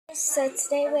So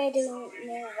today we're doing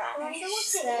nail varnish,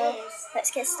 so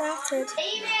let's get started.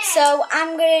 So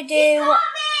I'm going to do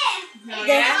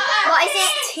the, what is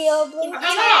it? Teal blue. What is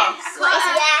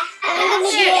it? I'm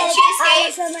going to do it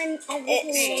and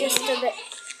it's just a bit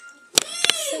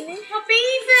sunny. Oh,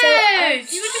 beavers!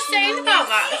 So, you were just saying about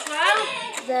that as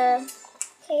well.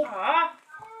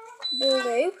 The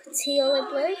blue, teal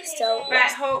blue, so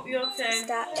right, hope your turn.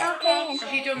 Start. Okay.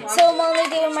 Have you done one? So I'm only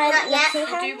doing my left hand,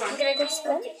 this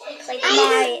one, my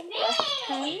left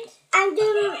hand. I'm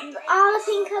doing all the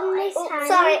pink on this hand.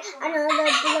 Sorry, and all the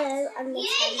blue on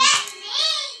this hand.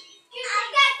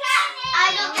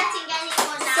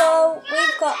 So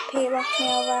we've got peel off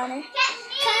nail varnish.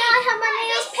 Can I have my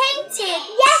nails painted?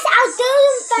 Yes, I'll do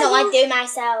them. No, I do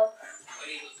myself.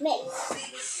 Me.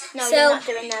 No, so, you're not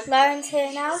doing them. Lauren's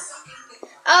here now.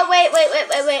 Oh, wait.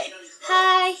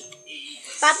 Hi.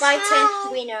 Bad lighting,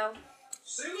 Hi. we know.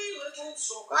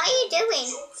 What are you doing?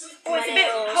 Oh, it's a bit,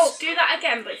 Hope, do that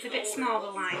again, but it's a bit small,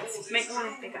 the lines. Make the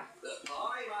lines bigger. I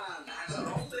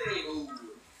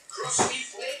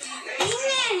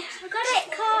got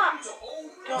it caught.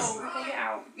 Don't take it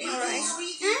out. Alright.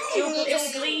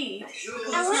 It'll bleed.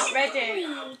 Because it's not ready.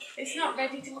 It's not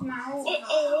ready to come out. It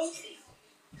is.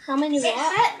 How many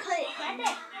what?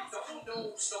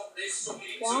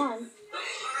 One.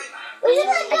 Would you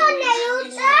put your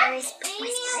nails there?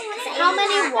 How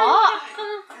many what?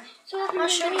 I'll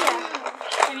show you. I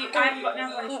haven't got no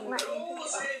one.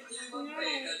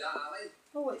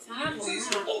 Oh, it's a hard one.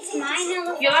 It's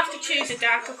mine. You'll have to choose a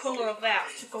darker colour of that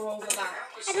to go over that.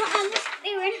 I don't have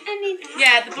any.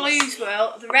 Yeah, the blues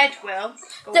will, the red will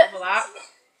go over that.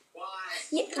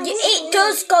 It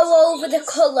does go over the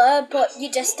colour, but you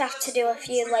just have to do a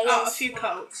few layers. Oh, a few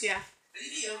coats, yeah.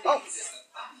 Oh.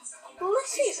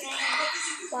 Let's see.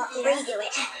 Redo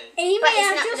it. Anyway, But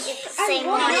it's not going to be the same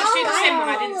one. Let's do the same one,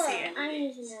 I didn't see it. I'm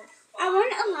using it. I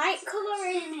want a light colour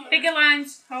in it. Bigger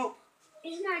lines, Hope.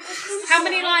 Isn't that just How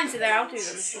many lines are there? I'll do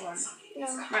them if you want. No.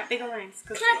 Right, bigger lines.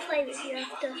 Good. Can I play with you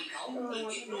after?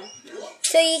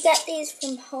 So you get these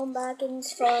from Home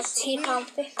Bargains for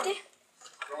 £2.50.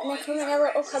 And they come in a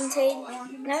little container.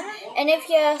 And if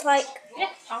you're like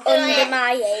under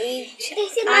my age,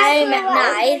 I'm at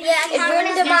 9. If you're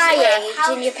under my age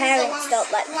and your parents don't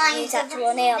let you use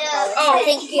actual nail polish, I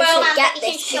think you should get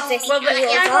this because this Well, can I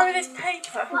peels borrow off. this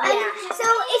paper? So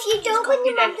if you don't want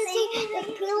your mum to see, then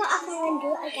peel it off and then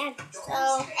do it again.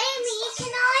 So Amy,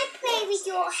 can I play with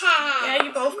your hair? Yeah,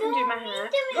 you both can do my hair.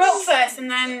 Roll first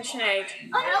and then Sinead.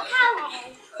 On the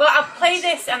couch. Well, I'll play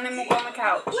this and then we'll go on the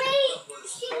couch. Wait,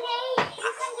 Sinead.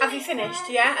 Have you finished?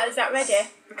 Yeah? Is that ready?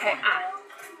 Okay,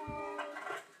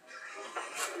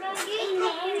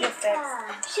 You're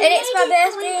first. And it's my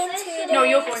birthday in 2 days. No,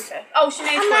 you're going first. Oh,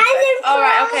 Sinead's going first.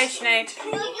 Alright, okay, Sinead.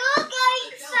 No, you're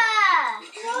going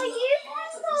first. No, you can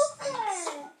go first.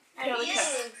 Curly cut.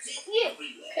 You.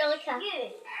 Curly cut.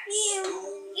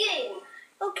 You.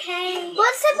 Okay.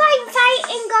 What's the point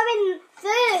fighting going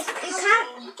first?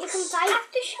 You can fight.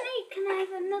 After Sinead, can I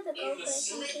have another go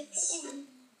first and keep it in?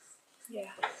 Yeah.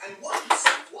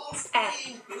 Are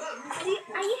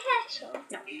you hairsaw?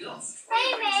 No.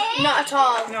 Amy! Not at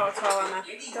all. Not at all, Anna.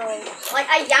 Like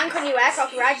I yank on your hair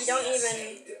copyright, you don't even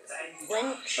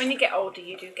flinch. When you get older,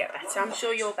 you do get better. I'm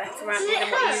sure you're better, aren't you, than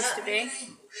what you used to be?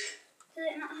 Does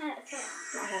it not hurt at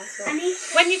all? Not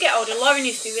hair-sore. When you get older, Lauren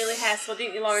used to be really hair-sore,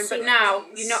 didn't you, Lauren? But now,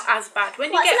 you're not as bad.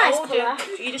 When you get older,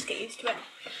 you just get used to it.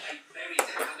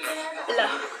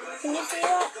 Look. Can you see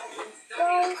that?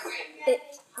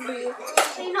 It's beautiful.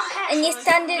 So you're not hurt? And you're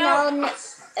standing on a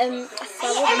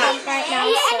flower bed right now,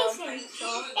 so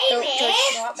don't judge.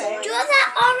 Do that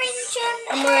orange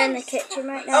And we're in the kitchen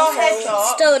right now,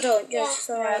 so still don't judge.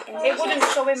 So It wouldn't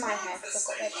show in my hair because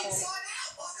I've got red hair.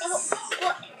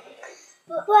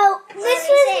 Well, this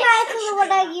was my colour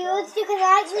what I used because I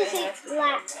actually think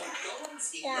black.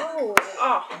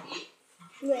 Oh.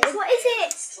 What is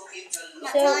it? So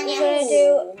we're going to do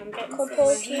a couple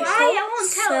of few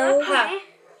So,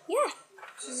 yeah.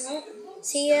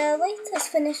 See you later. Let's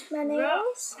finish my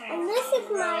nails. and this is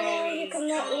my nail. You can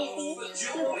let me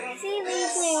see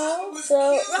these nails. So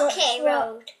Rocky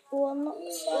Road. One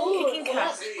Kicking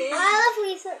cat. I love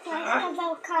these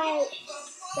about kite.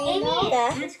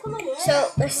 there.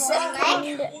 So the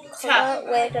second colour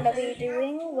we're going to be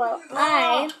doing, well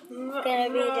I'm going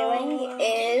to be doing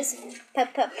is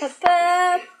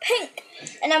pink.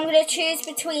 And I'm going to choose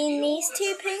between these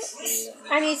two pinks.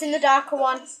 I'm using the darker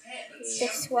one.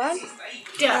 This one.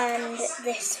 And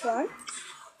this one.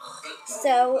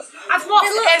 So I've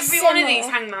watched every one of these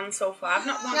hangman so far. I've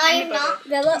not watched anybody. not.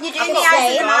 They look the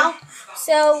same.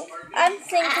 So I'm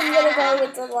thinking I'm going to go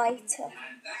with the lighter.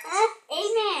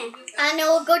 Amen. I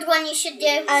know a good one you should do.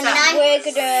 And we're going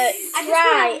to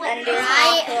try and do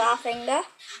half with our finger.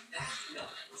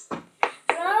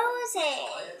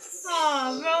 Roses.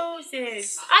 Oh,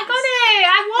 roses. I got it.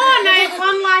 I won. I have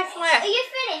 1 life left. Are you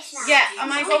finished now? Yeah.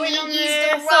 Am I going on the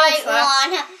right sofa?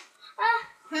 one.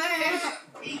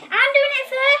 I'm doing it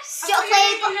first. Do you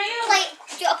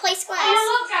want to play squares? Oh,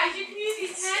 look, guys. You can use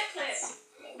these hair clips.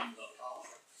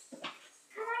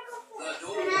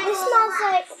 This smells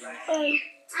like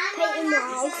painting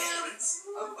walls.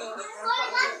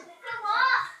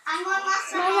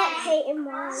 Smells like painting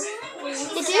walls.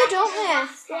 They do, don't they?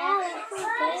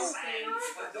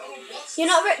 You're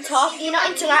not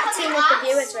interacting with the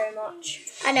viewers very much.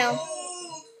 I know.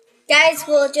 Guys,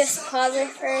 we'll just pause it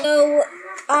for. So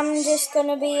I'm just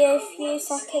gonna be a few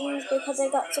seconds because I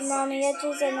got some around the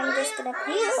edges, and I'm just gonna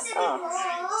peel it off.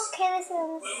 Okay, this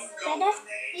one's better.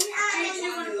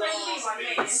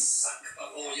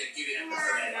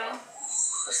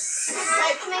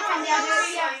 Right, come here, Candy. I'll do it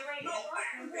for you.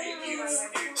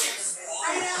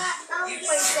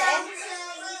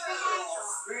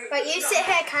 Right, you sit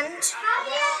here, Cant.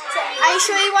 Are you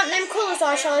sure you want them colours,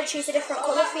 or shall I choose a different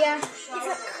colour for you?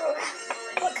 Different colour.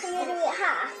 What can you do it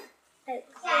half?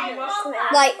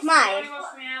 Like mine?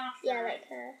 Yeah, like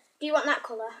her. Do you want that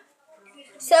colour?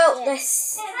 So the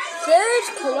third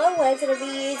colour we're going to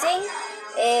be using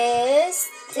is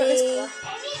the...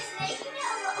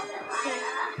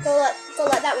 Go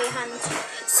like that with your hand.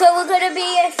 So we're going to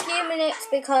be a few minutes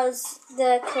because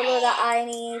the colour that I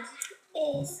need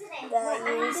is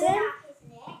they're using.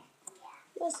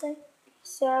 You'll see.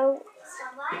 So,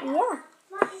 yeah.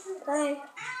 Bye.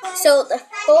 So the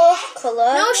fourth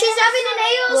colour. No, she's having a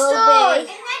nail will store.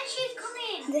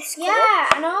 be this colour. Yeah,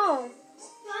 I know.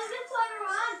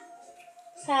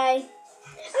 Okay.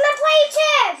 I'm gonna play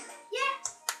too. Yeah.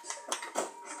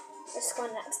 This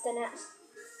one next, innit?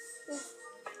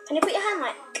 Can you put your hand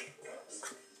like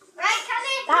Right,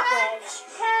 Candy. that way?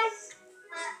 Yes.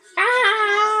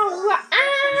 Ow!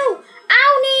 Ow!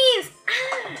 Ow, Neve! Ah.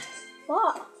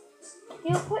 What?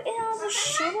 You're putting all the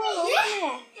shoe all over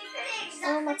me.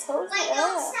 Oh, my toes Like, hurt.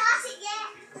 don't start it yet.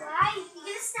 Why? You're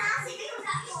gonna start it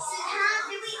because you can't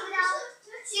do it without.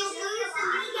 She'll lose the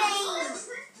mini game.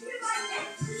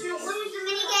 She'll lose the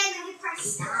mini game if we press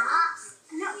start.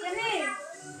 I'm not gonna.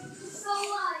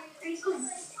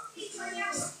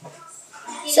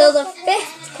 So the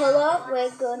fifth colour we're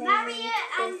gonna need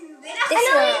this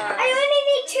one. I only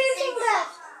need 2 fingers.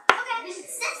 Okay.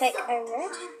 Take a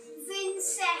red.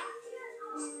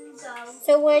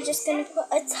 So we're just gonna put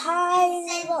a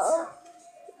tiny little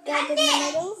gap in the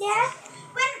middle. Yeah.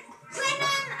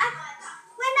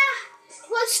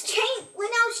 When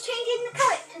I was changing the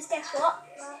characters, guess what?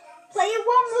 Player 1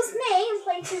 was me and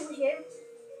player 2 was you.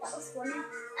 That was funny.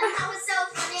 And that was so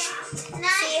funny.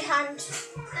 See your hand. So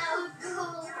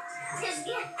cool.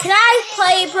 Can I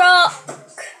play, Brock?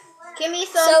 Give me your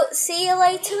thumb. So see you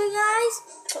later, guys.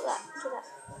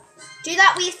 Do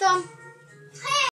that with your thumb.